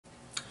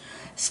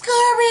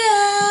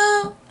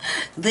Scorpio,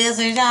 this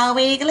is your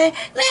weekly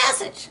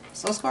message.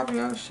 So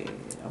Scorpio, shit,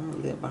 I'm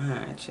gonna live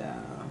behind y'all.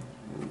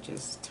 Let me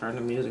just turn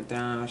the music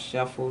down,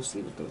 shuffle,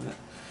 see what's doing.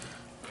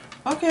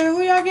 Okay,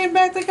 who y'all getting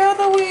back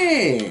together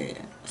with?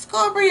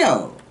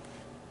 Scorpio.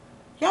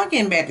 Y'all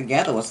getting back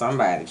together with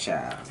somebody,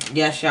 child.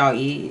 Yes, y'all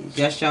is.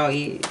 Yes, y'all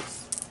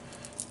is.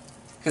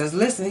 Cause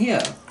listen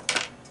here,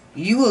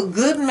 you a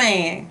good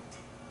man,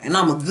 and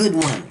I'm a good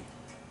woman,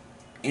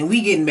 and we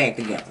getting back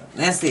together.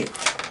 That's it.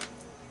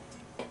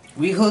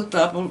 We hooked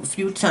up a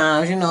few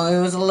times, you know,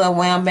 it was a little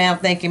wham bam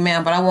thinking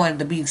man, but I wanted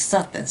to be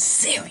something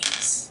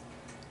serious.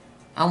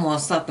 I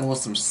want something with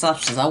some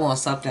substance. I want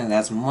something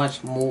that's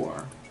much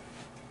more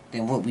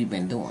than what we've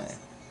been doing.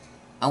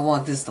 I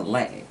want this to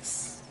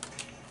last.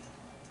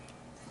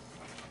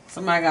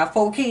 Somebody got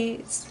 4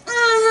 kids.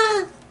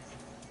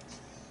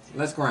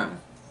 Let's grind.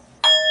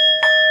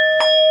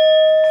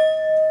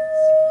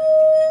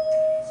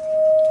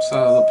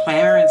 So the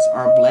parents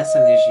are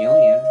blessing this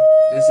union.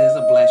 This is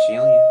a blessed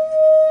union.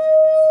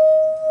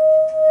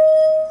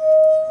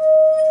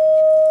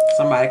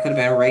 Somebody could have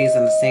been raised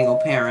in a single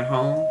parent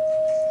home.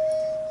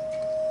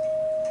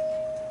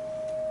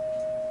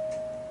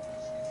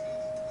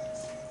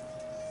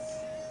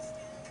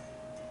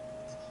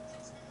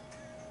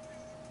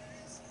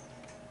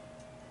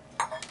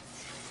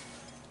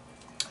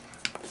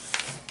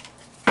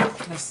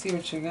 Let's see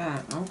what you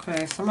got.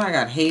 Okay, somebody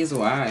got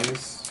hazel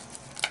eyes.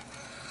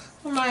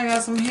 Somebody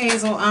got some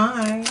hazel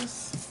eyes.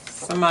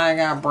 Somebody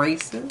got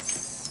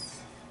braces.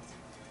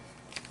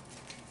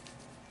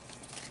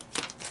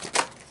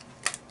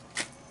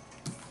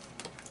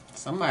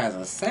 Somebody's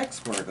a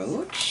sex worker.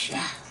 Ooch.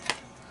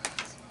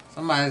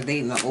 Somebody's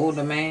dating an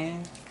older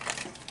man.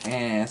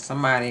 And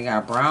somebody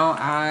got brown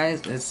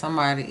eyes. And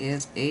somebody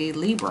is a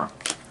Libra.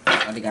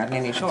 Or they got an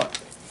any short.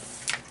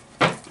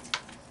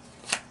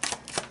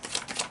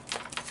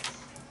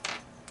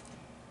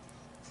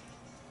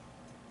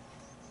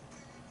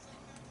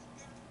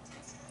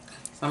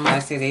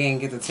 Somebody said they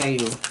didn't get to tell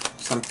you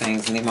some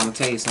things. And they want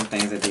to tell you some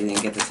things that they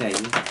didn't get to tell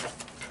you.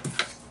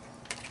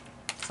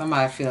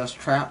 Somebody feels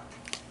trapped.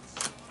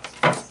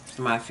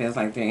 Somebody feels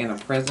like they're in a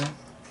prison.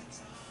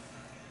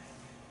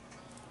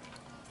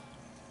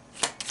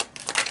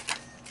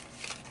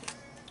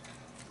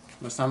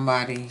 But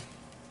somebody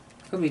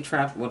could be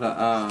trapped with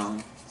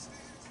a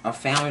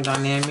family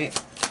dynamic.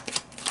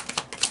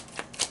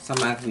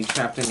 Somebody could be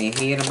trapped in their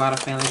head about a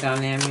family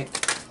dynamic.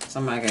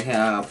 Somebody could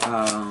have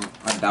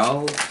a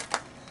dog.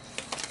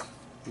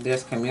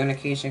 There's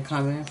communication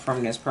coming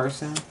from this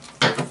person.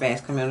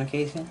 Fast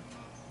communication.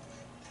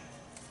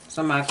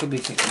 Somebody could be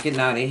getting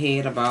out of their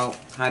head about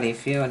how they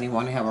feel and they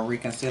want to have a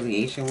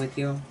reconciliation with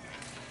you.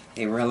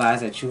 They realize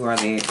that you are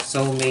their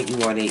soulmate,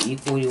 you are their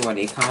equal, you are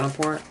their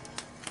counterpart.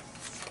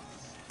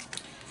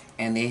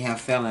 And they have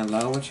fell in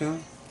love with you.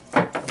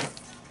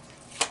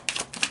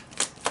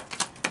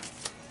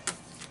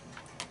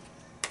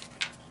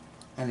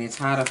 And they're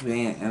tired of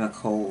being in the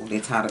cold.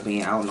 They're tired of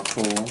being out in the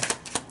cold.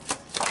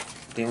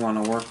 They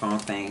want to work on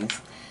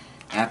things.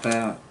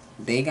 After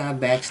they got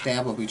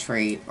backstabbed or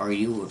betrayed, or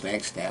you were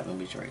backstabbed and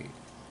betrayed.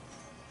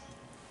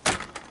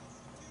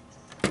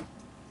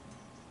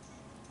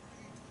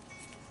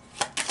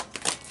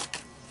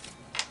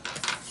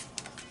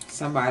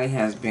 Somebody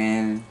has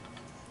been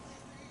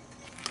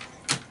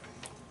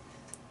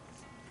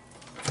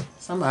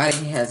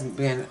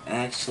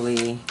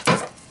actually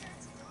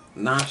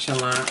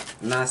nonchalant,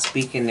 not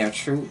speaking their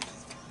truth.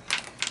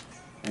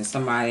 And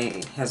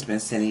somebody has been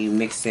sending you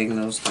mixed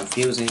signals,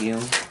 confusing you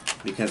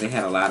because they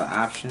had a lot of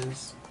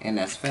options, and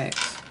that's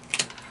facts.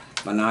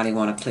 But now they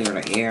want to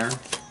clear the air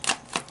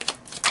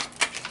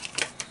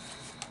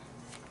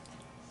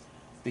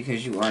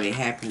because you are their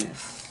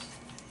happiness.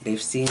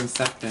 They've seen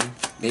something.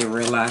 They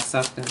realize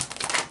something.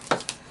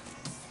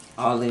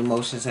 All the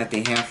emotions that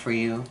they have for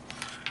you.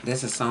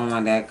 This is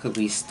someone that could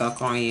be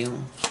stuck on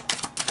you,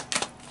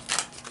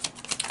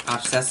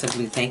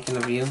 obsessively thinking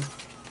of you,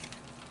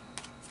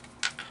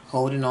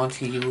 holding on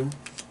to you,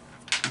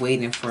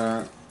 waiting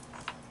for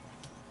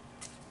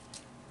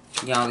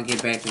y'all to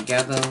get back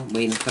together,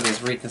 waiting for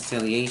this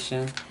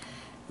reconciliation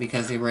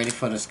because they're ready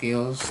for the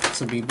scales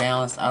to be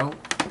balanced out.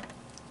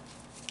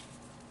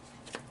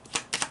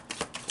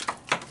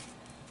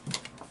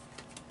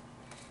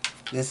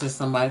 This is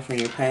somebody from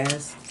your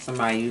past,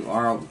 somebody you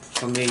are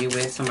familiar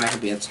with. Somebody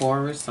could be a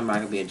Taurus,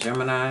 somebody could be a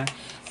Gemini,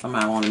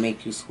 somebody want to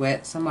make you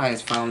sweat.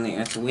 Somebody's following their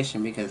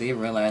intuition because they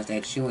realize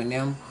that you and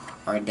them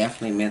are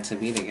definitely meant to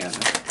be together.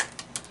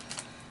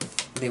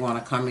 They want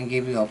to come and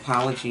give you an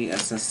apology, a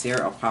sincere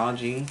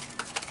apology,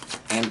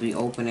 and be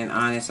open and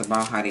honest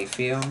about how they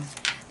feel.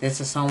 This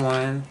is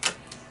someone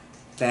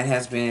that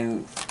has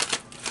been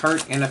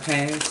hurt in the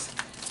past,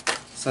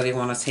 so they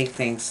want to take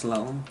things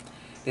slow.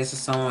 This is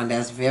someone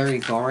that's very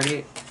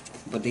guarded,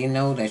 but they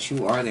know that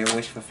you are their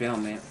wish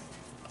fulfillment.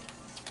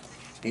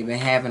 They've been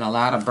having a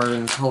lot of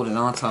burdens, holding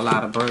on to a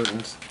lot of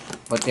burdens,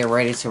 but they're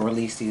ready to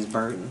release these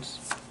burdens.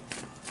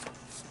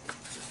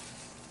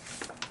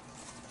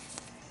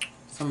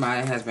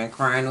 Somebody has been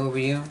crying over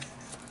you.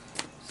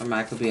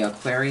 Somebody could be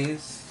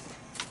Aquarius.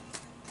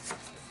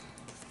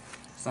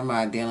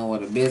 Somebody dealing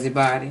with a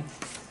busybody.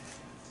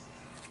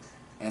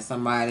 And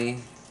somebody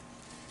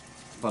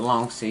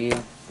belongs to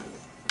you.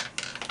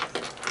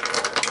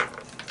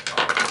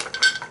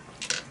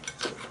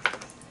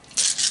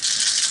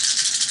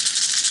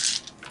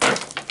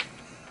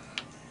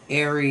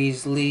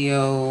 Aries,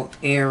 Leo,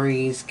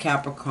 Aries,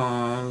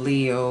 Capricorn,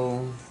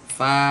 Leo,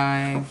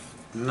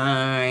 5,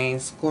 9,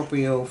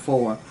 Scorpio,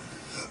 4.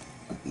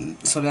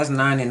 So that's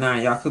 9 and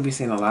 9. Y'all could be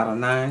seeing a lot of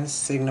 9s,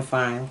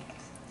 signifying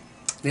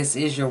this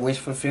is your wish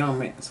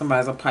fulfillment.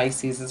 Somebody's a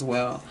Pisces as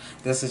well.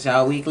 This is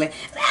y'all weekly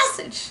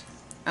message.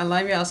 I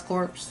love y'all,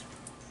 Scorps.